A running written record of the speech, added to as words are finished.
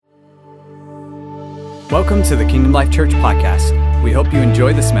Welcome to the Kingdom Life Church podcast. We hope you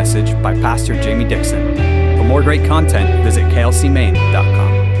enjoy this message by Pastor Jamie Dixon. For more great content, visit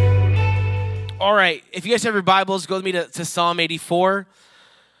klcmaine.com. All right, if you guys have your Bibles, go with me to Psalm 84.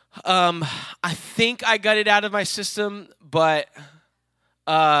 I think I got it out of my system, but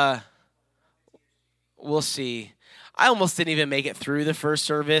we'll see. I almost didn't even make it through the first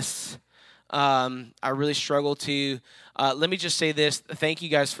service. I really struggled to. Let me just say this. Thank you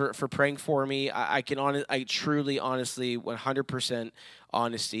guys for praying for me. I truly, honestly, 100%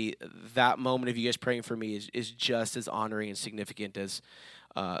 honesty, that moment of you guys praying for me is just as honoring and significant as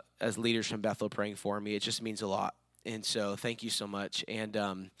leaders from Bethel praying for me. It just means a lot. And so thank you so much. And,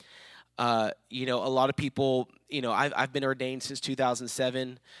 a lot of people, I've been ordained since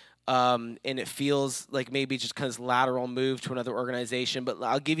 2007. And it feels like maybe just kind of lateral move to another organization. But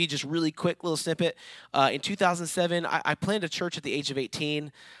I'll give you just really quick little snippet. In 2007, I planted a church at the age of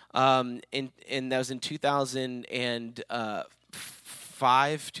 18, and that was in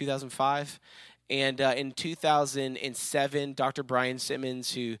 2005. And in 2007, Dr. Brian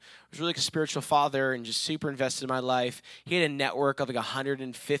Simmons, who was really like a spiritual father and just super invested in my life, he had a network of like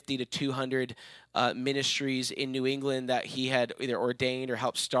 150 to 200 ministries in New England that he had either ordained or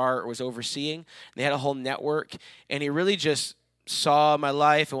helped start or was overseeing. And they had a whole network, and he really just saw my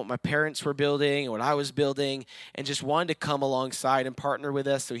life and what my parents were building and what I was building and just wanted to come alongside and partner with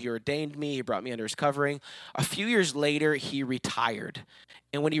us. So he ordained me. He brought me under his covering. A few years later, he retired.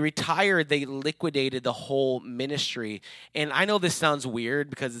 And when he retired, they liquidated the whole ministry. And I know this sounds weird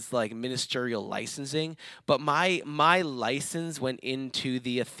because it's like ministerial licensing, but my license went into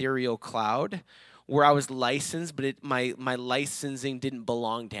the ethereal cloud where I was licensed, but my licensing didn't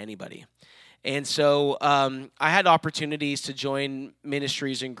belong to anybody. And so I had opportunities to join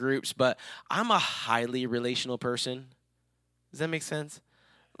ministries and groups, but I'm a highly relational person. Does that make sense?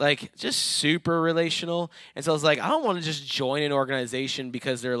 Like, just super relational. And so I was like, I don't want to just join an organization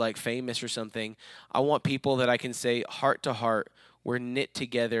because they're like famous or something. I want people that I can say heart to heart, we're knit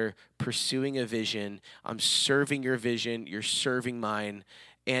together, pursuing a vision. I'm serving your vision. You're serving mine.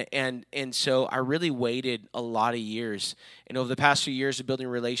 And so I really waited a lot of years. And over the past few years of building a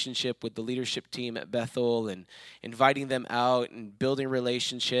relationship with the leadership team at Bethel and inviting them out and building a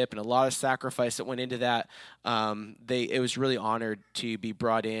relationship and a lot of sacrifice that went into that, it was really honored to be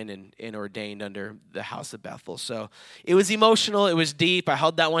brought in and ordained under the house of Bethel. So it was emotional. It was deep. I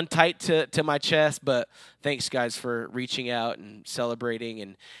held that one tight to my chest, but thanks, guys, for reaching out and celebrating.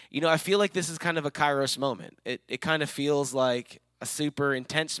 And, I feel like this is kind of a Kairos moment. It kind of feels like a super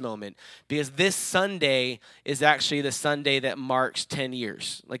intense moment because this Sunday is actually the Sunday that marks 10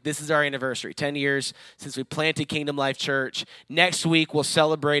 years. Like, this is our anniversary, 10 years since we planted Kingdom Life Church. Next week, we'll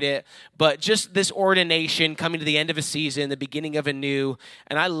celebrate it. But just this ordination coming to the end of a season, the beginning of a new.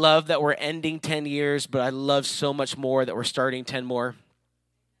 And I love that we're ending 10 years, but I love so much more that we're starting 10 more.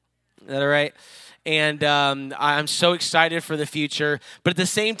 Is that all right? And I'm so excited for the future. But at the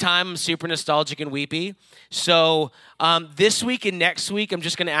same time, I'm super nostalgic and weepy. So this week and next week, I'm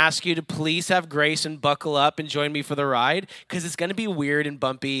just going to ask you to please have grace and buckle up and join me for the ride because it's going to be weird and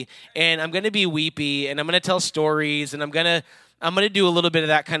bumpy. And I'm going to be weepy. And I'm going to tell stories. And I'm going to do a little bit of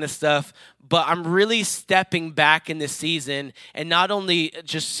that kind of stuff, but I'm really stepping back in this season and not only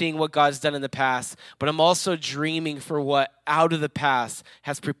just seeing what God's done in the past, but I'm also dreaming for what out of the past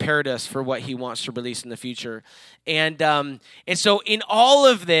has prepared us for what he wants to release in the future. And so in all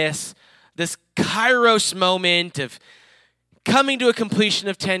of this Kairos moment of coming to a completion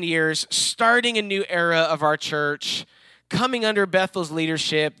of 10 years, starting a new era of our church, coming under Bethel's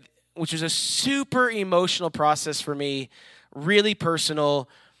leadership, which was a super emotional process for me, really personal,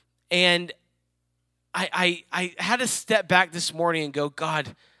 and I had to step back this morning and go,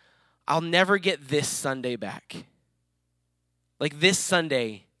 God, I'll never get this Sunday back. Like, this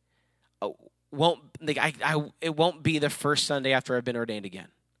Sunday it won't be the first Sunday after I've been ordained again.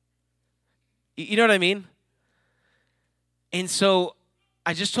 You know what I mean? And so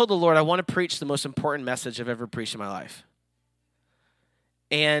I just told the Lord I want to preach the most important message I've ever preached in my life.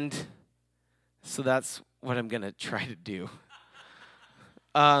 And so that's what I'm going to try to do.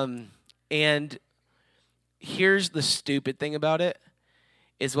 And here's the stupid thing about it,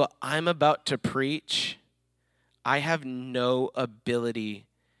 is what I'm about to preach, I have no ability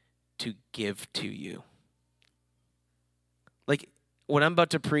to give to you. Like, what I'm about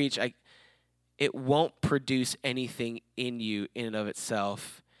to preach, it won't produce anything in you in and of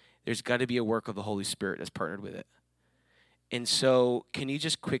itself. There's got to be a work of the Holy Spirit that's partnered with it. And so can you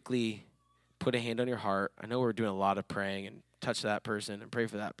just quickly put a hand on your heart? I know we're doing a lot of praying and touch that person and pray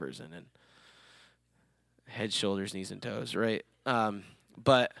for that person and head, shoulders, knees, and toes, right?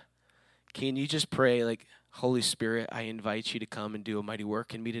 But Can you just pray like, Holy Spirit, I invite you to come and do a mighty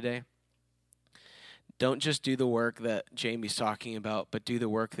work in me today? Don't just do the work that Jamie's talking about, but do the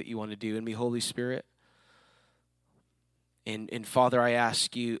work that you want to do in me, Holy Spirit. And Father, I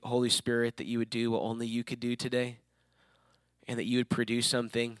ask you, Holy Spirit, that you would do what only you could do today, and that you would produce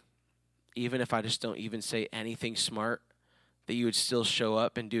something, even if I just don't even say anything smart, that you would still show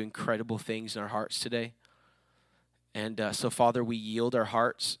up and do incredible things in our hearts today. And so, Father, we yield our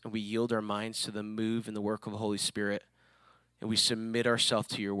hearts and we yield our minds to the move and the work of the Holy Spirit, and we submit ourselves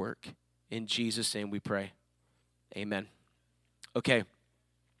to your work. In Jesus' name we pray. Amen. Okay.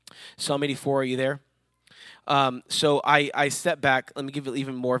 Psalm 84, are you there? So I step back. Let me give you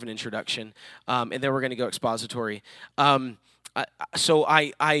even more of an introduction, and then we're going to go expository. As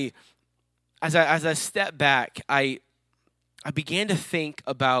I step back, I began to think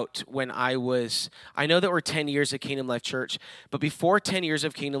about when I know that we're 10 years at Kingdom Life Church, but before 10 years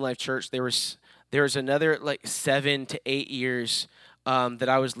of Kingdom Life Church, there was another like 7 to 8 years that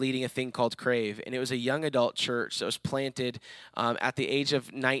I was leading a thing called Crave, and it was a young adult church that was planted at the age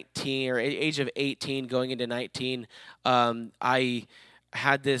of 19 or age of 18 going into 19. I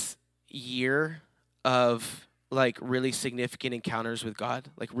had this year of like really significant encounters with God,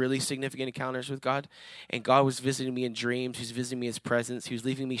 and God was visiting me in dreams. He was visiting me in his presence. He was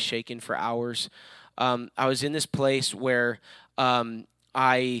leaving me shaken for hours. I was in this place where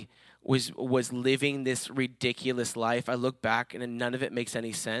I was living this ridiculous life. I look back and none of it makes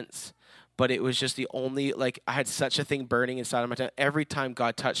any sense, but it was just the only, like, I had such a thing burning inside of my time. Every time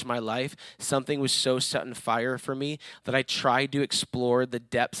God touched my life, something was so set on fire for me that I tried to explore the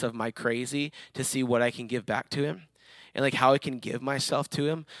depths of my crazy to see what I can give back to him and like how I can give myself to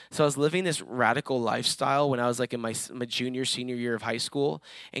him. So I was living this radical lifestyle when I was like in my junior, senior year of high school,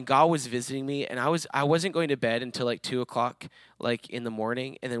 and God was visiting me, and I wasn't going to bed until like 2:00 like in the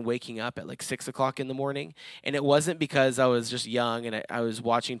morning, and then waking up at like 6:00 in the morning. And it wasn't because I was just young and I was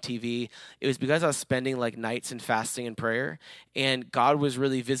watching TV. It was because I was spending like nights in fasting and prayer, and God was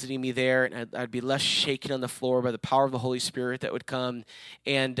really visiting me there, and I'd be left shaken on the floor by the power of the Holy Spirit that would come,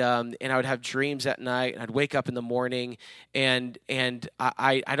 and I would have dreams at night, and I'd wake up in the morning, and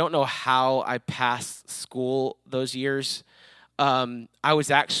I don't know how I passed school those years. I was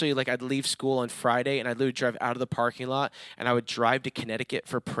actually like, I'd leave school on Friday and I'd literally drive out of the parking lot and I would drive to Connecticut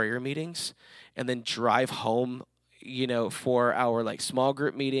for prayer meetings and then drive home, for our like small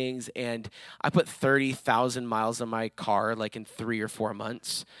group meetings. And I put 30,000 miles on my car, like in 3 or 4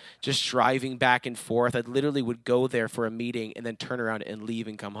 months, just driving back and forth. I literally would go there for a meeting and then turn around and leave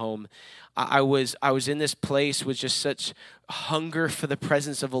and come home. I was in this place with just such hunger for the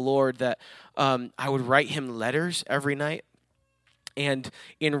presence of the Lord that I would write him letters every night. And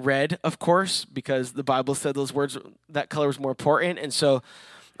in red, of course, because the Bible said those words, that color was more important. And so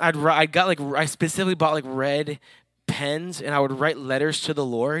I specifically bought like red pens, and I would write letters to the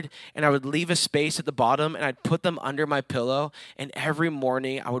Lord, and I would leave a space at the bottom, and I'd put them under my pillow. And every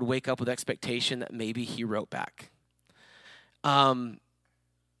morning I would wake up with expectation that maybe he wrote back. I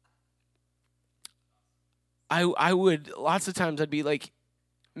would, lots of times I'd be like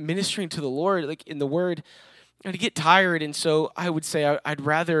ministering to the Lord, like in the Word, I'd get tired, and so I would say I'd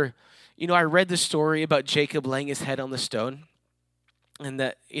rather, I read the story about Jacob laying his head on the stone, and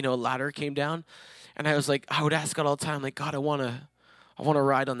that, a ladder came down, and I was like, I would ask God all the time, like, God, I want to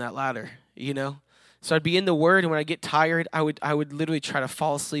ride on that ladder, So I'd be in the Word, and when I get tired, I would literally try to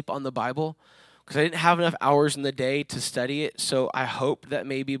fall asleep on the Bible, because I didn't have enough hours in the day to study it, so I hoped that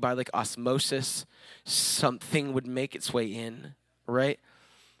maybe by like osmosis, something would make its way in, right?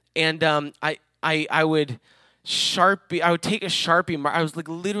 And I would take a Sharpie. I was like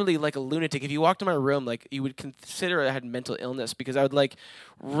literally like a lunatic. If you walked in my room, like you would consider I had mental illness, because I would like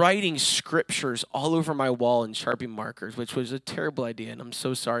writing scriptures all over my wall in Sharpie markers, which was a terrible idea. And I'm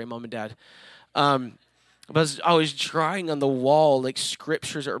so sorry, Mom and Dad. But I was drawing on the wall like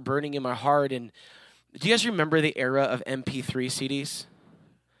scriptures that were burning in my heart. And do you guys remember the era of MP3 CDs?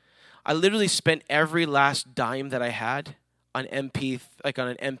 I literally spent every last dime that I had on an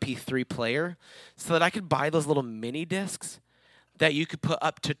MP3 player, so that I could buy those little mini discs that you could put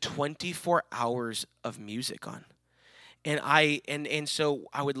up to 24 hours of music on. And so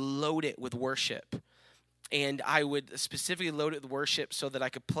I would load it with worship. And I would specifically load it with worship so that I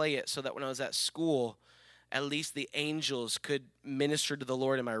could play it, so that when I was at school, at least the angels could minister to the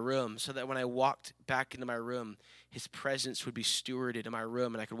Lord in my room, so that when I walked back into my room, his presence would be stewarded in my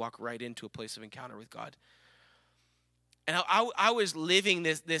room, and I could walk right into a place of encounter with God. And I was living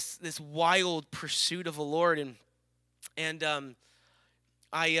this wild pursuit of the Lord, and in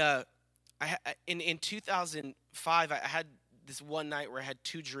 2005 I had this one night where I had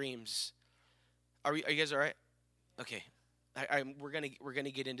 2 dreams, Are you guys all right? Okay. We're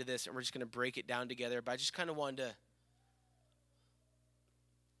gonna get into this, and we're just gonna break it down together. But I just kind of wanted to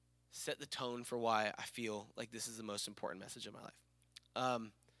set the tone for why I feel like this is the most important message of my life.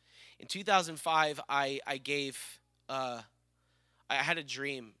 In 2005, I had a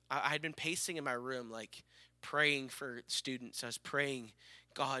dream. I had been pacing in my room, like praying for students. I was praying,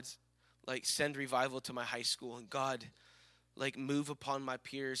 God, like send revival to my high school, and God, like move upon my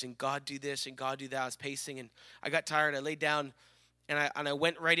peers, and God do this and God do that. I was pacing, and I got tired. I laid down, and I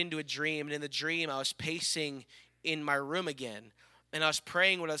went right into a dream. And in the dream, I was pacing in my room again. And I was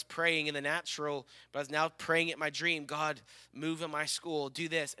praying what I was praying in the natural, but I was now praying at my dream, God, move in my school, do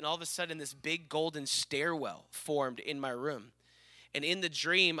this. And all of a sudden, this big golden stairwell formed in my room. And in the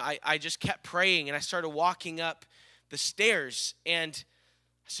dream, I just kept praying, and I started walking up the stairs. And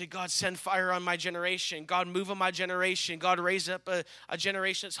I said, God, send fire on my generation. God, move on my generation. God, raise up a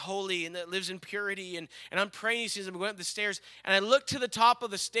generation that's holy and that lives in purity. And I'm praying these things. I'm going up the stairs. And I look to the top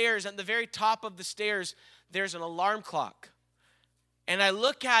of the stairs. At the very top of the stairs, there's an alarm clock. And I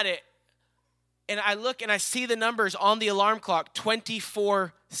look at it, and I see the numbers on the alarm clock,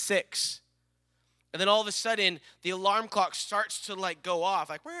 24/6. And then all of a sudden, the alarm clock starts to like go off,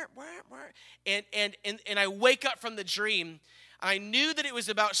 like, wah, wah, wah. And I wake up from the dream. I knew that it was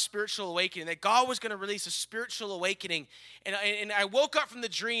about spiritual awakening, that God was going to release a spiritual awakening. And I woke up from the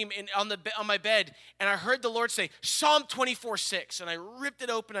dream on my bed, and I heard the Lord say, Psalm 24:6. And I ripped it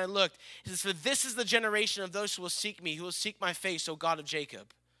open, and I looked. It says, for this is the generation of those who will seek me, who will seek my face, O God of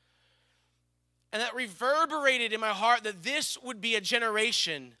Jacob. And that reverberated in my heart that this would be a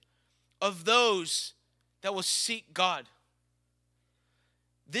generation of those that will seek God.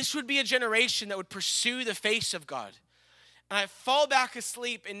 This would be a generation that would pursue the face of God. And I fall back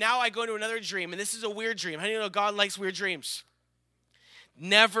asleep, and now I go into another dream, and this is a weird dream. How do you know God likes weird dreams?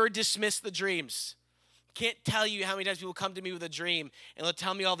 Never dismiss the dreams. Can't tell you how many times people come to me with a dream, and they'll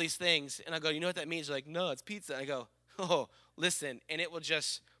tell me all these things, and I go, you know what that means? They're like, no, it's pizza. And I go, oh, listen, and it will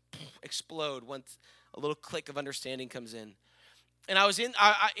just explode once a little click of understanding comes in. And I was in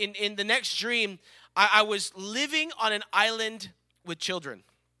the next dream, I was living on an island with children.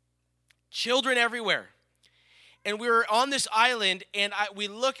 Children everywhere. And we were on this island, and we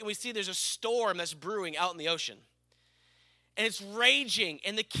look and we see there's a storm that's brewing out in the ocean. And it's raging,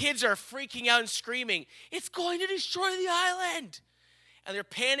 and the kids are freaking out and screaming, it's going to destroy the island. And they're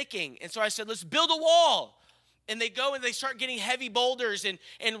panicking. And so I said, let's build a wall. And they go and they start getting heavy boulders and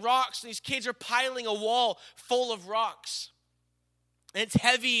rocks. And these kids are piling a wall full of rocks. And it's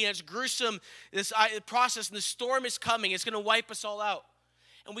heavy and it's gruesome, this process. And the storm is coming. It's going to wipe us all out.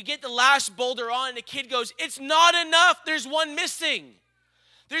 And we get the last boulder on, and the kid goes, it's not enough. There's one missing.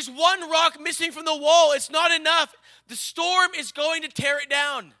 There's one rock missing from the wall. It's not enough. The storm is going to tear it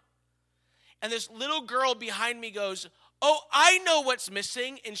down. And this little girl behind me goes, oh, I know what's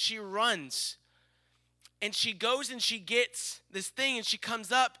missing. And she runs. And she goes and she gets this thing, and she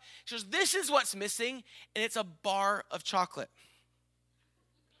comes up. She goes, this is what's missing. And it's a bar of chocolate.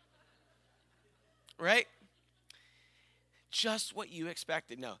 Right? Just what you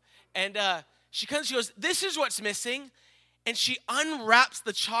expected. No. And she comes, she goes, this is what's missing. And she unwraps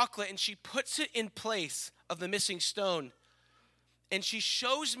the chocolate, and she puts it in place of the missing stone. And she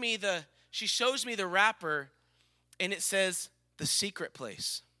shows me the wrapper, and it says, the secret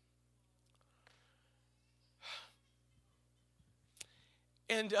place.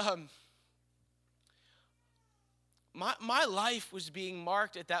 And my life was being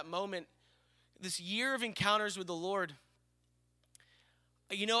marked at that moment, this year of encounters with the Lord.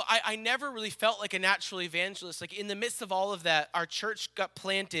 You know, I never really felt like a natural evangelist. Like in the midst of all of that, our church got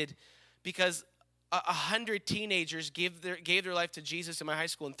planted because 100 teenagers gave their life to Jesus in my high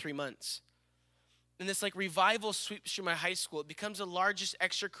school in 3 months. And this like revival sweeps through my high school. It becomes the largest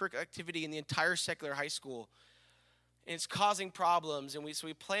extracurricular activity in the entire secular high school. And it's causing problems. And so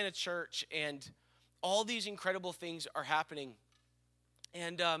we plant a church, and all these incredible things are happening.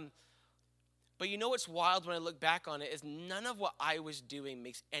 And but you know what's wild when I look back on it is none of what I was doing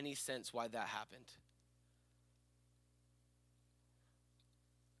makes any sense why that happened.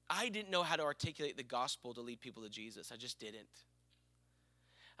 I didn't know how to articulate the gospel to lead people to Jesus. I just didn't.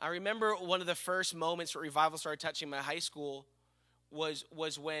 I remember one of the first moments where revival started touching my high school was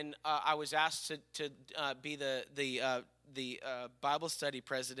when I was asked to be the Bible study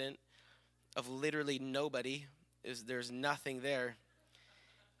president of literally nobody. There's nothing there.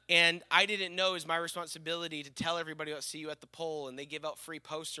 And I didn't know it was my responsibility to tell everybody about See You at the Pole, and they give out free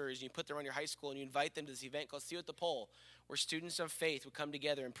posters, and you put them on your high school, and you invite them to this event called See You at the Pole, where students of faith would come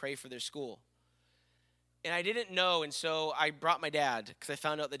together and pray for their school. And I didn't know, and so I brought my dad, because I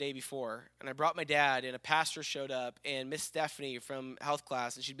found out the day before. And I brought my dad, and a pastor showed up, and Miss Stephanie from health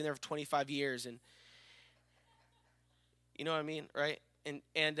class, and she'd been there for 25 years, and you know what I mean, right?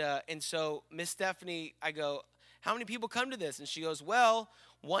 And so Miss Stephanie, I go, how many people come to this? And she goes, well,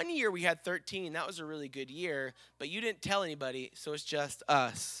 one year we had 13. That was a really good year, but you didn't tell anybody, so it's just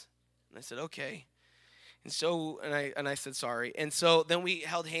us. And I said, okay. And so, and I said, sorry. And so then we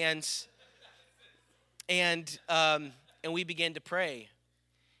held hands, and we began to pray.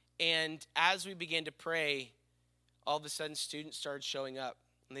 And as we began to pray, all of a sudden students started showing up,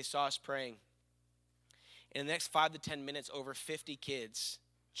 and they saw us praying. In the next 5 to 10 minutes, over 50 kids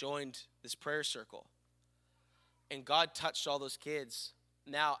joined this prayer circle. And God touched all those kids.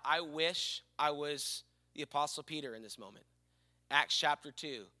 Now, I wish I was the Apostle Peter in this moment. Acts chapter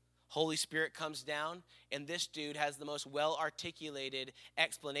 2. Holy Spirit comes down, and this dude has the most well-articulated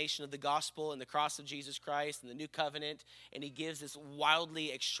explanation of the gospel and the cross of Jesus Christ and the new covenant, and he gives this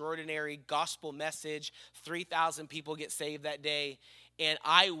wildly extraordinary gospel message. 3,000 people get saved that day, and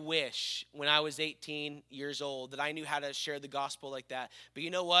I wish when I was 18 years old that I knew how to share the gospel like that. But you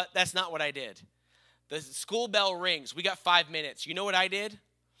know what? That's not what I did. The school bell rings. We got 5 minutes. You know what I did?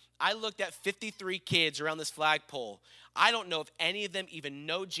 I looked at 53 kids around this flagpole. I don't know if any of them even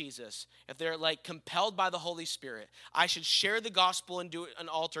know Jesus, if they're like compelled by the Holy Spirit. I should share the gospel and do an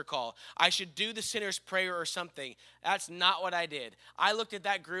altar call. I should do the sinner's prayer or something. That's not what I did. I looked at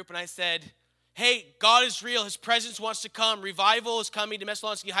that group and I said, hey, God is real. His presence wants to come. Revival is coming to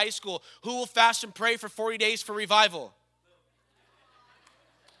Messalonsky High School. Who will fast and pray for 40 days for revival?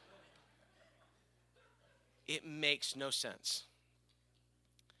 It makes no sense.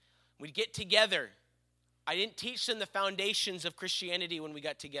 We'd get together. I didn't teach them the foundations of Christianity when we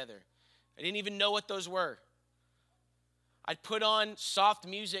got together. I didn't even know what those were. I'd put on soft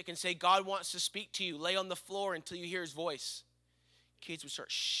music and say, God wants to speak to you. Lay on the floor until you hear his voice. Kids would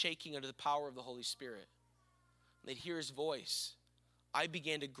start shaking under the power of the Holy Spirit. They'd hear his voice. I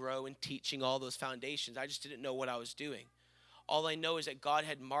began to grow in teaching all those foundations. I just didn't know what I was doing. All I know is that God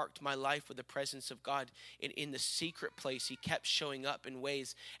had marked my life with the presence of God. In the secret place, he kept showing up in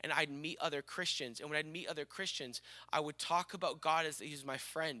ways. And I'd meet other Christians. And when I'd meet other Christians, I would talk about God as he's my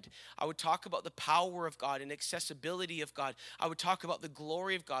friend. I would talk about the power of God and accessibility of God. I would talk about the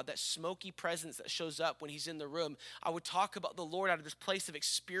glory of God, that smoky presence that shows up when he's in the room. I would talk about the Lord out of this place of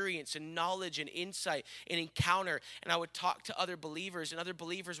experience and knowledge and insight and encounter. And I would talk to other believers, and other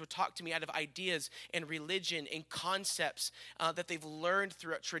believers would talk to me out of ideas and religion and concepts that they've learned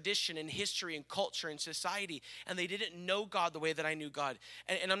throughout tradition and history and culture and society, and they didn't know God the way that I knew God.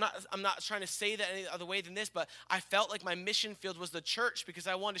 And I'm not trying to say that any other way than this, but I felt like my mission field was the church, because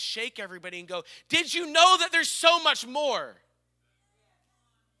I wanted to shake everybody and go, did you know that there's so much more?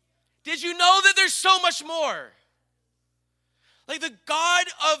 Did you know that there's so much more? Like the God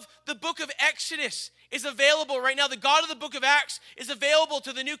of the book of Exodus is available right now. The God of the book of Acts is available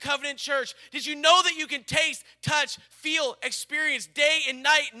to the New Covenant Church. Did you know that you can taste, touch, feel, experience day and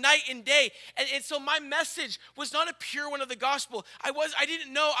night, night and day? And so my message was not a pure one of the gospel. I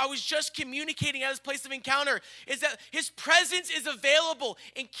didn't know. I was just communicating at this place of encounter, is that his presence is available.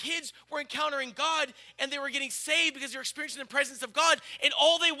 And kids were encountering God, and they were getting saved because they were experiencing the presence of God. And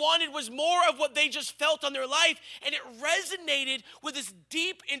all they wanted was more of what they just felt on their life. And it resonated with this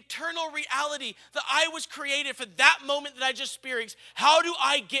deep internal reality that I was created for that moment that I just experienced. How do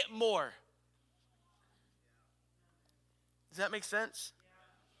I get more? Does that make sense?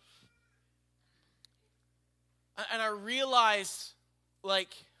 And I realized,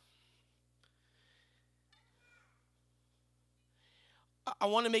 like, I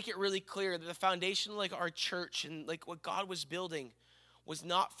want to make it really clear that the foundation, like our church and like what God was building, was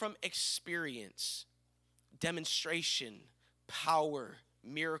not from experience, demonstration, power,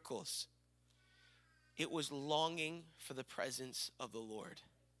 miracles. It was longing for the presence of the Lord.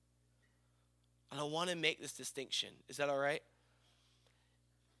 And I want to make this distinction. Is that all right?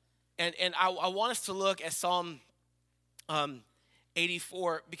 And I want us to look at Psalm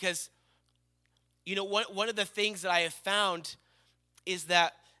 84, because, you know, one of the things that I have found is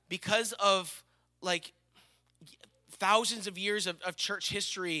that because of like thousands of years of church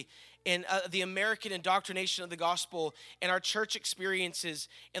history and the American indoctrination of the gospel and our church experiences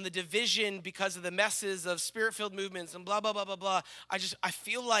and the division because of the messes of spirit-filled movements and blah, blah, blah, blah, blah, I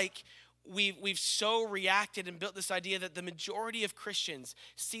feel like we've so reacted and built this idea that the majority of Christians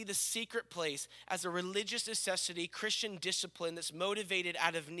see the secret place as a religious necessity, Christian discipline that's motivated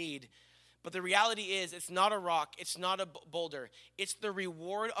out of need. But the reality is, it's not a rock, it's not a boulder. It's the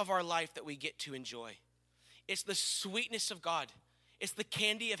reward of our life that we get to enjoy. It's the sweetness of God. It's the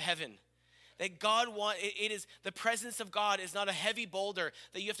candy of heaven. That it is the presence of God is not a heavy boulder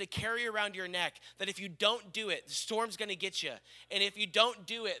that you have to carry around your neck. That if you don't do it, the storm's going to get you. And if you don't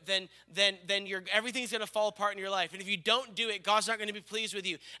do it, then everything's going to fall apart in your life. And if you don't do it, God's not going to be pleased with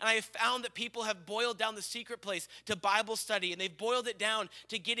you. And I have found that people have boiled down the secret place to Bible study, and they've boiled it down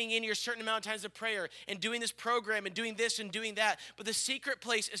to getting in your certain amount of times of prayer and doing this program and doing this and doing that. But the secret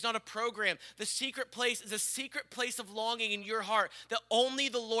place is not a program. The secret place is a secret place of longing in your heart that only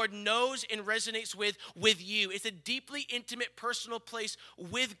the Lord knows and resonates with you. It's a deeply intimate, personal place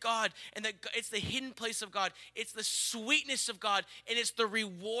with God, and that it's the hidden place of God. It's the sweetness of God, and it's the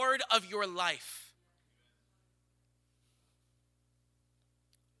reward of your life.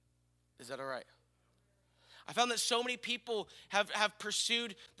 Is that all right? I found that so many people have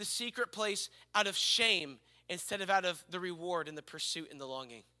pursued the secret place out of shame instead of out of the reward and the pursuit and the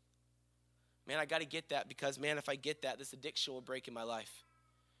longing. Man, I got to get that because, man, if I get that, this addiction will break in my life.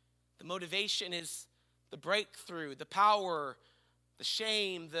 The motivation is the breakthrough, the power, the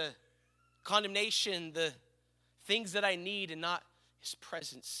shame, the condemnation, the things that I need, and not his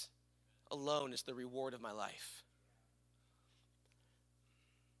presence alone is the reward of my life.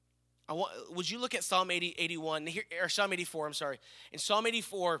 Would you look at Psalm 81, or Psalm 84, I'm sorry. In Psalm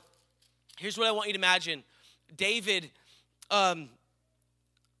 84, here's what I want you to imagine. David,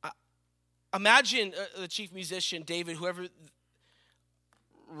 imagine the chief musician, David, whoever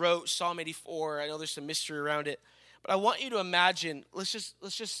wrote Psalm 84. I know there's some mystery around it, but I want you to imagine, let's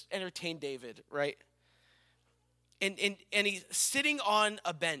just entertain David, right? And he's sitting on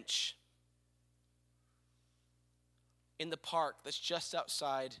a bench in the park that's just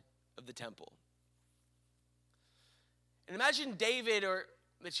outside of the temple. And imagine David or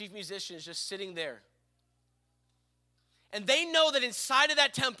the chief musician is just sitting there. And they know that inside of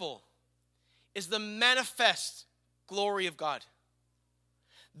that temple is the manifest glory of God.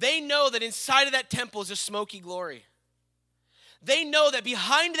 They know that inside of that temple is a smoky glory. They know that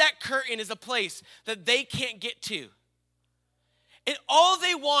behind that curtain is a place that they can't get to. And all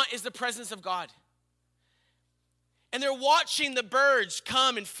they want is the presence of God. And they're watching the birds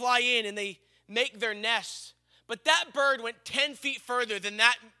come and fly in, and they make their nests. But that bird went 10 feet further than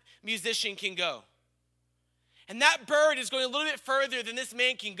that musician can go. And that bird is going a little bit further than this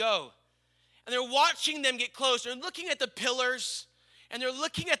man can go. And they're watching them get close. They're looking at the pillars, and they're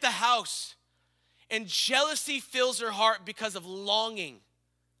looking at the house. And jealousy fills their heart because of longing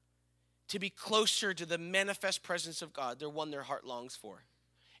to be closer to the manifest presence of God, the one their heart longs for.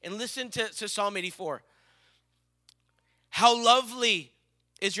 And listen to Psalm 84. How lovely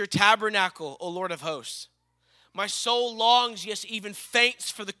is your tabernacle, O Lord of hosts. My soul longs, yes, even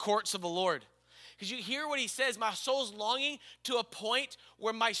faints for the courts of the Lord. Because you hear what he says, my soul's longing to a point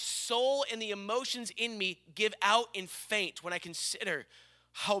where my soul and the emotions in me give out and faint when I consider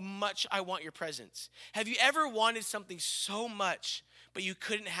how much I want your presence. Have you ever wanted something so much, but you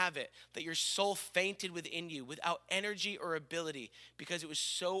couldn't have it, that your soul fainted within you without energy or ability because it was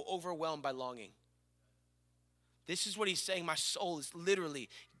so overwhelmed by longing? This is what he's saying. My soul is literally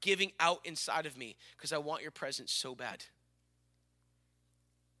giving out inside of me because I want your presence so bad.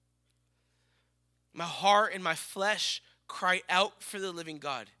 My heart and my flesh cry out for the living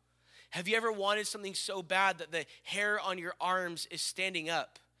God. Have you ever wanted something so bad that the hair on your arms is standing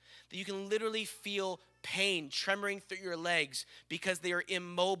up? That you can literally feel pain tremoring through your legs because they are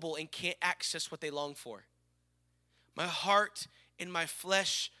immobile and can't access what they long for. My heart and my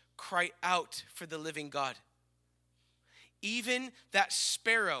flesh cry out for the living God. Even that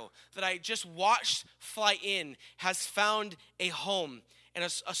sparrow that I just watched fly in has found a home. And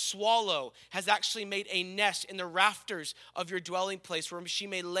a swallow has actually made a nest in the rafters of your dwelling place where she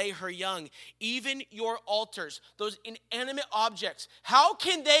may lay her young. Even your altars, those inanimate objects, how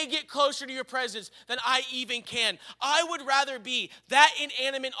can they get closer to your presence than I even can? I would rather be that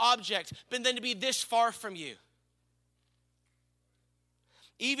inanimate object than to be this far from you.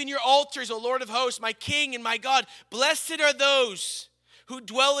 Even your altars, O Lord of hosts, my King and my God, blessed are those who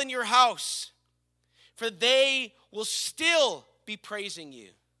dwell in your house, for they will still be praising you.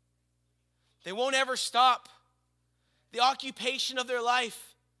 They won't ever stop. The occupation of their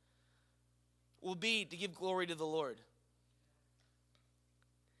life will be to give glory to the Lord.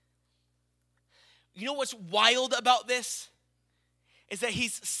 You know what's wild about this? Is that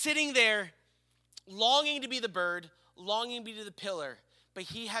he's sitting there longing to be the bird, longing to be the pillar, but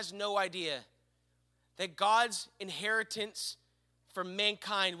he has no idea that God's inheritance for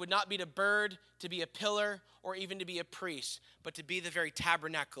mankind would not be the bird, to be a pillar, or even to be a priest, but to be the very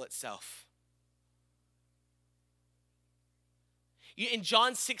tabernacle itself. In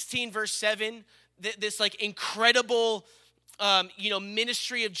John 16, verse 7, this like incredible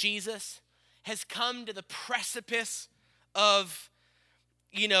ministry of Jesus, has come to the precipice of,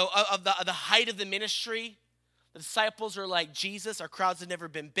 of the height of the ministry. The disciples are like, Jesus, our crowds have never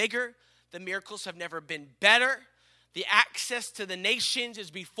been bigger. The miracles have never been better. The access to the nations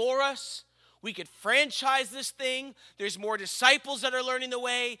is before us. We could franchise this thing. There's more disciples that are learning the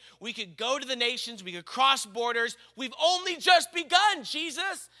way. We could go to the nations. We could cross borders. We've only just begun,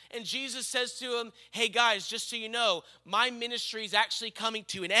 Jesus. And Jesus says to him, hey guys, just so you know, my ministry is actually coming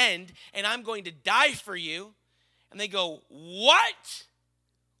to an end, and I'm going to die for you. And they go, what?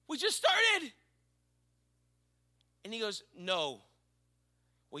 We just started. And he goes, no.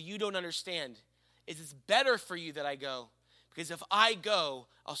 What you don't understand is it's better for you that I go. Because if I go,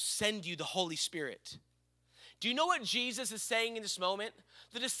 I'll send you the Holy Spirit. Do you know what Jesus is saying in this moment?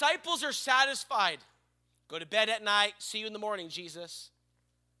 The disciples are satisfied. Go to bed at night, see you in the morning, Jesus.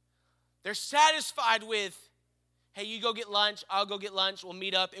 They're satisfied with, hey, you go get lunch, I'll go get lunch, we'll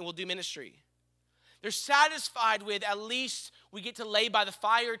meet up and we'll do ministry. They're satisfied with, at least we get to lay by the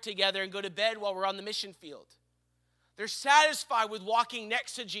fire together and go to bed while we're on the mission field. They're satisfied with walking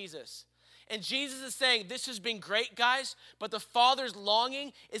next to Jesus. And Jesus is saying, this has been great, guys, but the Father's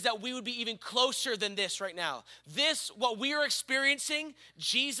longing is that we would be even closer than this right now. This, what we are experiencing,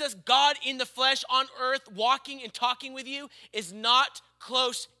 Jesus, God in the flesh on earth, walking and talking with you, is not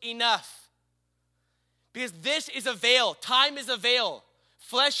close enough. Because this is a veil. Time is a veil.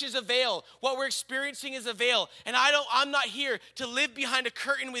 Flesh is a veil. What we're experiencing is a veil. And I'm not here to live behind a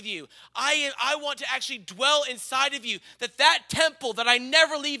curtain with you. I want to actually dwell inside of you. That temple that I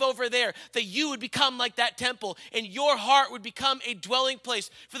never leave over there, that you would become like that temple. And your heart would become a dwelling place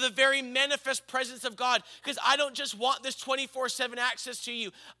for the very manifest presence of God. Because I don't just want this 24/7 access to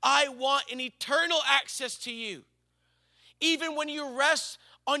you. I want an eternal access to you. Even when you rest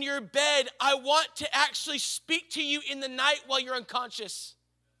on your bed, I want to actually speak to you in the night while you're unconscious.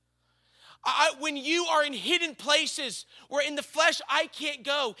 When you are in hidden places where in the flesh I can't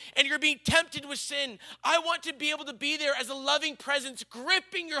go and you're being tempted with sin, I want to be able to be there as a loving presence,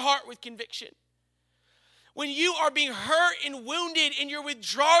 gripping your heart with conviction. When you are being hurt and wounded and you're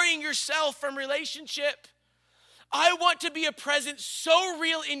withdrawing yourself from relationship, I want to be a presence so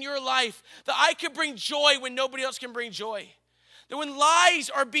real in your life that I can bring joy when nobody else can bring joy. That when lies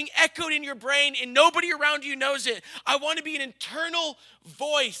are being echoed in your brain and nobody around you knows it, I want to be an internal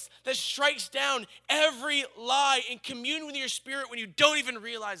voice that strikes down every lie and commune with your spirit when you don't even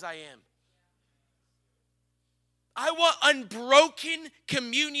realize I am. I want unbroken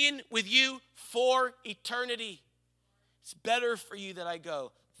communion with you for eternity. It's better for you that I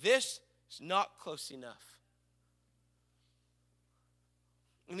go. This is not close enough.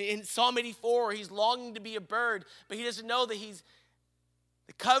 In Psalm 84, he's longing to be a bird, but he doesn't know that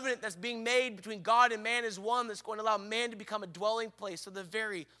the covenant that's being made between God and man is one that's going to allow man to become a dwelling place of the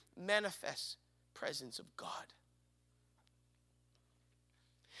very manifest presence of God.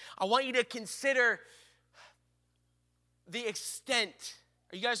 I want you to consider the extent.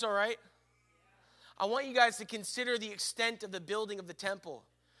 Are you guys all right? I want you guys to consider the extent of the building of the temple,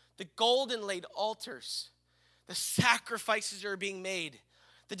 the gold inlaid altars, the sacrifices that are being made,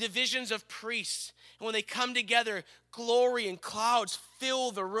 the divisions of priests. And when they come together, glory and clouds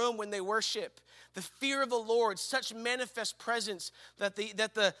fill the room when they worship. The fear of the Lord, such manifest presence that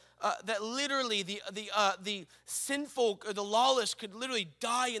literally the sinful or the lawless could literally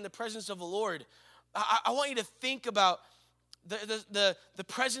die in the presence of the Lord. I want you to think about the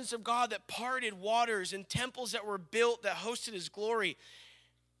presence of God that parted waters and temples that were built that hosted his glory.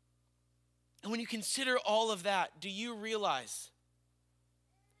 And when you consider all of that, do you realize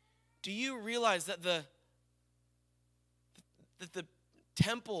that the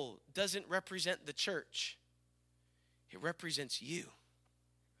temple doesn't represent the church? It represents you.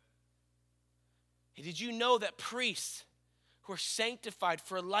 And did you know that priests who are sanctified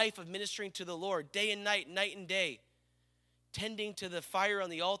for a life of ministering to the Lord day and night, night and day, tending to the fire on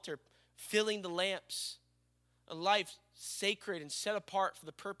the altar, filling the lamps, a life sacred and set apart for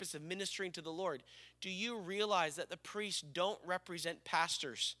the purpose of ministering to the Lord? Do you realize that the priests don't represent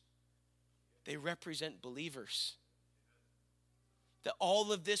pastors? They represent believers. That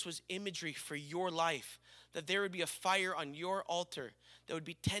all of this was imagery for your life. That there would be a fire on your altar that would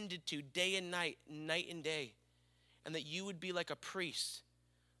be tended to day and night, night and day. And that you would be like a priest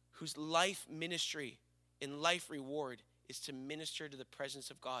whose life ministry and life reward is to minister to the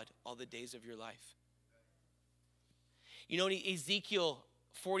presence of God all the days of your life. You know, in Ezekiel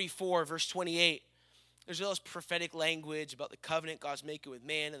 44, verse 28, there's all this prophetic language about the covenant God's making with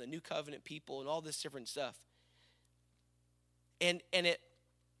man and the new covenant people and all this different stuff. And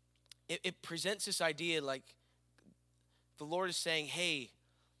it presents this idea like the Lord is saying, hey,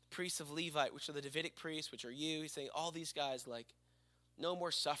 priests of Levite, which are the Davidic priests, which are you. He's saying all these guys, like, no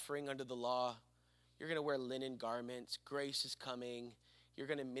more suffering under the law. You're going to wear linen garments. Grace is coming. You're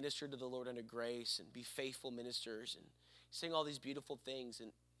going to minister to the Lord under grace and be faithful ministers. And he's saying all these beautiful things.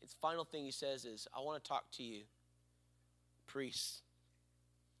 And his final thing he says is, I want to talk to you, priests.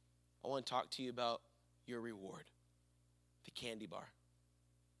 I want to talk to you about your reward, the candy bar.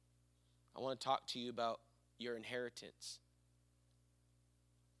 I want to talk to you about your inheritance.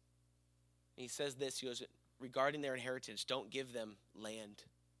 And he says this, he goes, regarding their inheritance, don't give them land.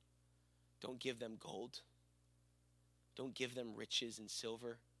 Don't give them gold. Don't give them riches and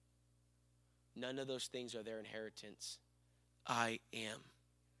silver. None of those things are their inheritance. I am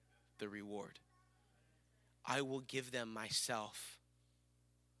the reward. I will give them myself.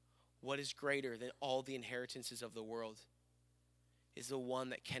 What is greater than all the inheritances of the world is the one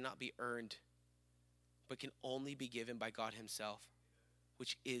that cannot be earned, but can only be given by God himself,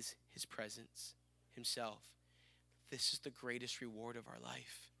 which is his presence himself. This is the greatest reward of our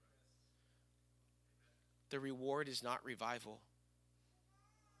life. The reward is not revival.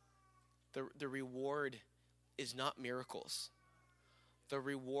 The reward is not miracles. The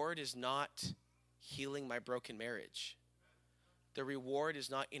reward is not healing my broken marriage. The reward is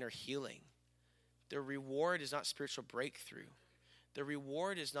not inner healing. The reward is not spiritual breakthrough. The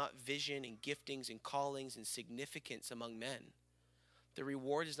reward is not vision and giftings and callings and significance among men. The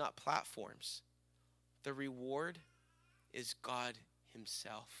reward is not platforms. The reward is God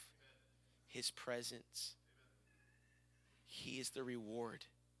himself, his presence. He is the reward.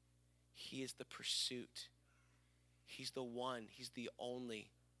 He is the pursuit. He's the one. He's the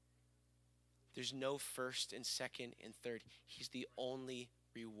only. There's no first and second and third. He's the only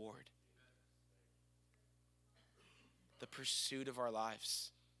reward. The pursuit of our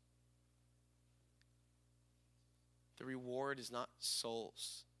lives. The reward is not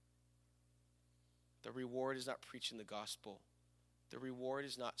souls. The reward is not preaching the gospel. The reward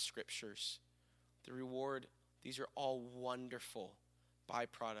is not scriptures. The reward, these are all wonderful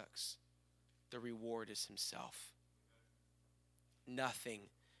byproducts. The reward is himself. Nothing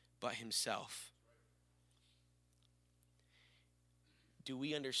but himself. Do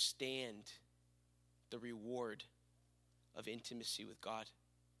we understand the reward of intimacy with God?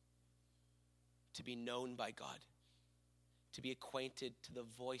 To be known by God. To be acquainted to the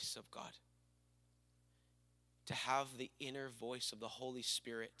voice of God. To have the inner voice of the Holy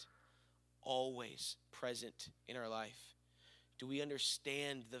Spirit always present in our life. Do we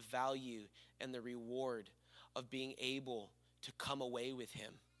understand the value and the reward of being able to come away with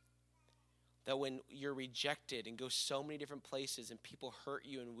him? That when you're rejected and go so many different places and people hurt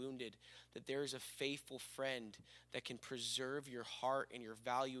you and wounded, that there is a faithful friend that can preserve your heart and your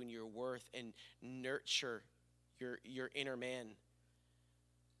value and your worth and nurture your inner man.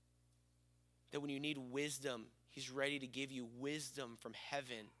 That when you need wisdom, he's ready to give you wisdom from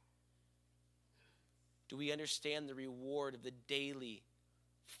heaven. Do we understand the reward of the daily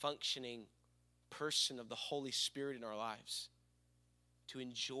functioning person of the Holy Spirit in our lives? To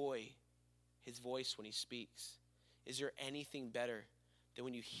enjoy his voice when he speaks. Is there anything better than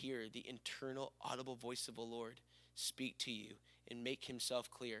when you hear the internal audible voice of the Lord speak to you and make himself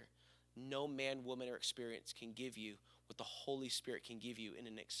clear? No man, woman, or experience can give you what the Holy Spirit can give you in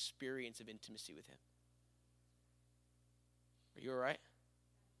an experience of intimacy with him. Are you all right?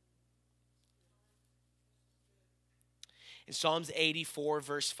 In Psalms 84,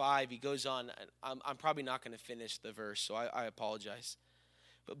 verse 5, he goes on. I'm probably not going to finish the verse, so I apologize.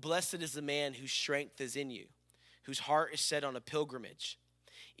 But blessed is the man whose strength is in you, whose heart is set on a pilgrimage.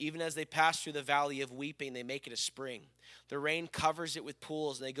 Even as they pass through the valley of weeping, they make it a spring. The rain covers it with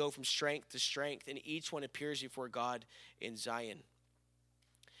pools, and they go from strength to strength, and each one appears before God in Zion.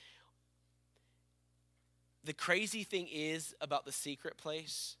 The crazy thing is about the secret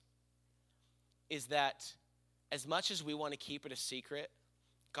place is that as much as we want to keep it a secret,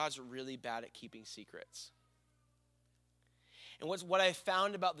 God's really bad at keeping secrets. And what I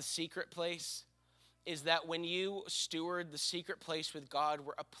found about the secret place is that when you steward the secret place with God,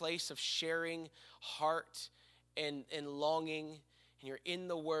 we're a place of sharing heart and longing, and you're in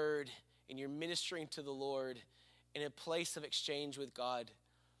the Word, and you're ministering to the Lord in a place of exchange with God.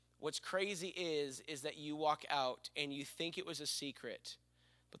 What's crazy is that you walk out and you think it was a secret,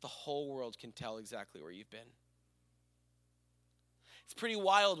 but the whole world can tell exactly where you've been. It's pretty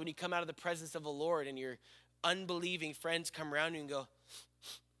wild when you come out of the presence of the Lord and your unbelieving friends come around you and go,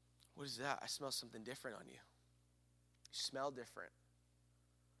 what is that? I smell something different on you. You smell different.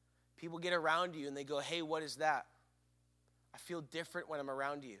 People get around you and they go, hey, what is that? I feel different when I'm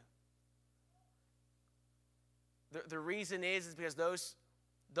around you. The reason is because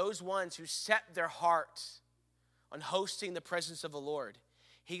those ones who set their heart on hosting the presence of the Lord,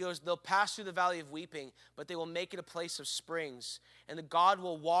 he goes, they'll pass through the valley of weeping, but they will make it a place of springs. And the God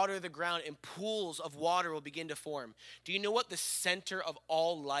will water the ground, and pools of water will begin to form. Do you know what the center of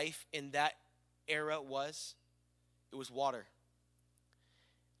all life in that era was? It was water.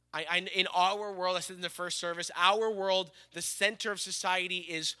 In our world, I said in the first service, our world, the center of society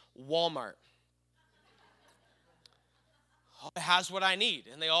is Walmart. It has what I need,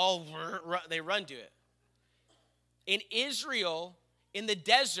 and they run to it. In Israel, in the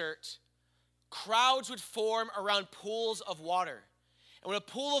desert, crowds would form around pools of water. And when a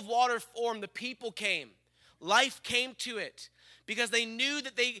pool of water formed, the people came. Life came to it because they knew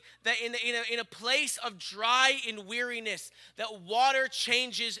that in a place of dry and weariness, that water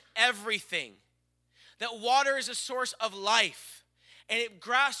changes everything. That water is a source of life. And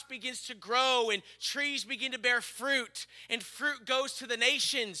grass begins to grow, and trees begin to bear fruit, and fruit goes to the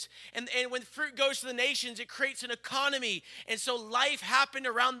nations. And when fruit goes to the nations, it creates an economy. And so life happened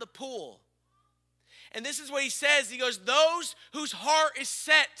around the pool. And this is what he says. He goes, those whose heart is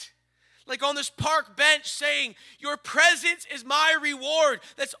set, like on this park bench saying, your presence is my reward.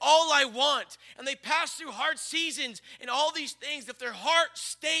 That's all I want. And they pass through hard seasons and all these things. If their heart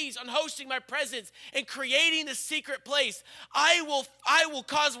stays on hosting my presence and creating the secret place, I will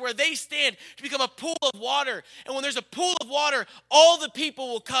cause where they stand to become a pool of water. And when there's a pool of water, all the people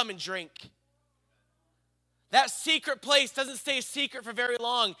will come and drink. That secret place doesn't stay a secret for very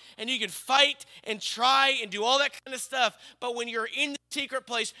long. And you can fight and try and do all that kind of stuff. But when you're in the secret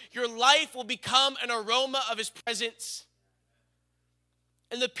place, your life will become an aroma of his presence.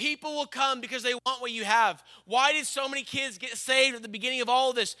 And the people will come because they want what you have. Why did so many kids get saved at the beginning of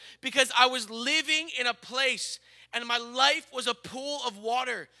all of this? Because I was living in a place and my life was a pool of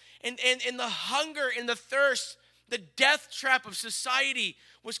water. And the hunger and the thirst, the death trap of society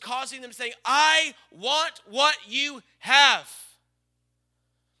was causing them to say, I want what you have.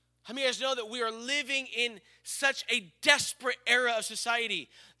 How many of you guys know that we are living in such a desperate era of society?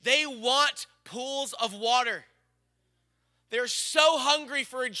 They want pools of water. They're so hungry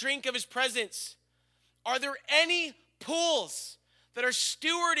for a drink of his presence. Are there any pools that are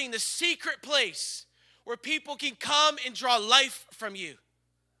stewarding the secret place where people can come and draw life from you?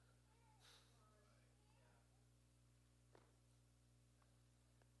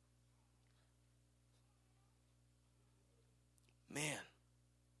 Man.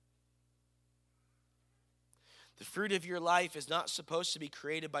 The fruit of your life is not supposed to be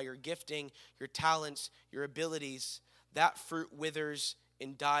created by your gifting, your talents, your abilities. That fruit withers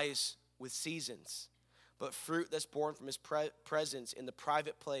and dies with seasons. But fruit that's born from his presence in the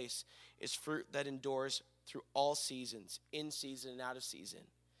private place is fruit that endures through all seasons, in season and out of season.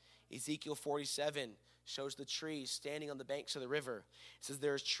 Ezekiel 47 shows the trees standing on the banks of the river. It says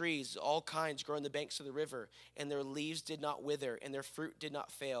there are trees, all kinds, growing on the banks of the river, and their leaves did not wither, and their fruit did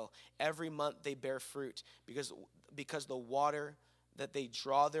not fail. Every month they bear fruit, because the water that they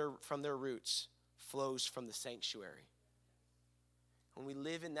draw from their roots flows from the sanctuary. When we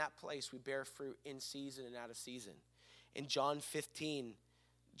live in that place, we bear fruit in season and out of season. In John 15,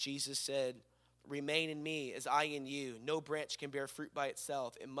 Jesus said, remain in me as I in you. No branch can bear fruit by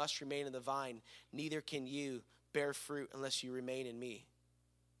itself. It must remain in the vine. Neither can you bear fruit unless you remain in me.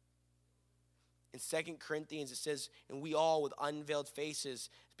 In 2 Corinthians, it says, and we all with unveiled faces,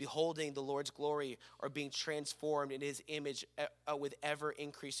 beholding the Lord's glory, are being transformed in his image with ever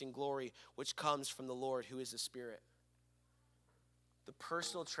increasing glory, which comes from the Lord, who is the Spirit. The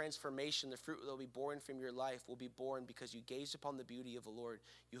personal transformation, the fruit that will be born from your life will be born because you gazed upon the beauty of the Lord.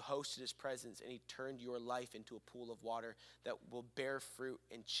 You hosted his presence, and he turned your life into a pool of water that will bear fruit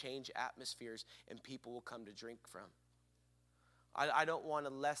and change atmospheres, and people will come to drink from. I don't want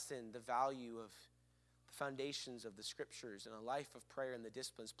to lessen the value of the foundations of the scriptures and a life of prayer and the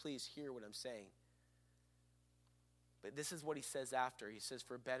disciplines. Please hear what I'm saying. But this is what he says after. He says,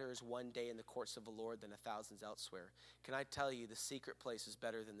 for better is one day in the courts of the Lord than 1,000 elsewhere. Can I tell you, the secret place is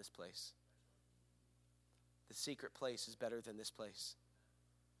better than this place? The secret place is better than this place.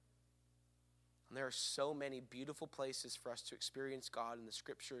 And there are so many beautiful places for us to experience God in the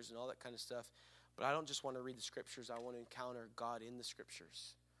scriptures and all that kind of stuff. But I don't just want to read the scriptures. I want to encounter God in the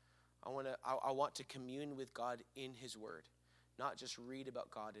scriptures. I want to commune with God in his word, not just read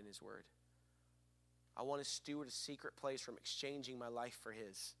about God in his word. I want to steward a secret place from exchanging my life for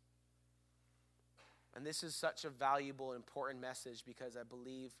his. And this is such a valuable and important message because I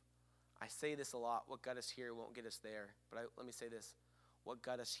believe, I say this a lot, what got us here won't get us there. But let me say this, what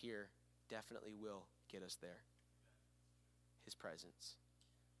got us here definitely will get us there. His presence.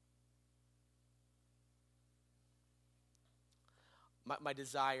 my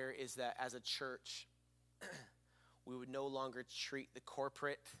desire is that as a church, we would no longer treat the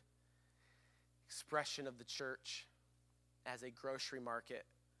corporate expression of the church as a grocery market,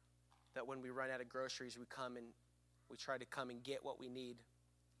 that when we run out of groceries, we try to come and get what we need.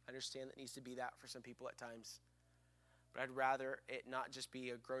 I understand that needs to be that for some people at times. But I'd rather it not just be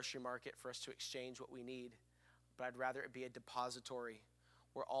a grocery market for us to exchange what we need, but I'd rather it be a depository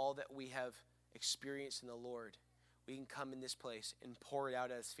where all that we have experienced in the Lord, we can come in this place and pour it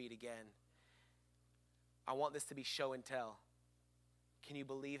out at his feet again. I want this to be show and tell. Can you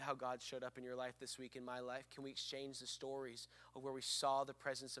believe how God showed up in your life this week, in my life? Can we exchange the stories of where we saw the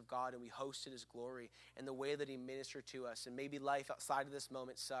presence of God and we hosted his glory and the way that he ministered to us? And maybe life outside of this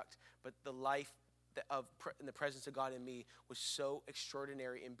moment sucked, but the life in the presence of God in me was so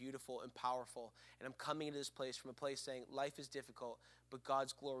extraordinary and beautiful and powerful. And I'm coming into this place from a place saying life is difficult, but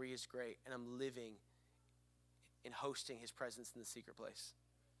God's glory is great. And I'm living in hosting his presence in the secret place.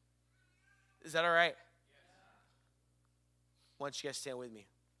 Is that all right? Why don't you guys stand with me?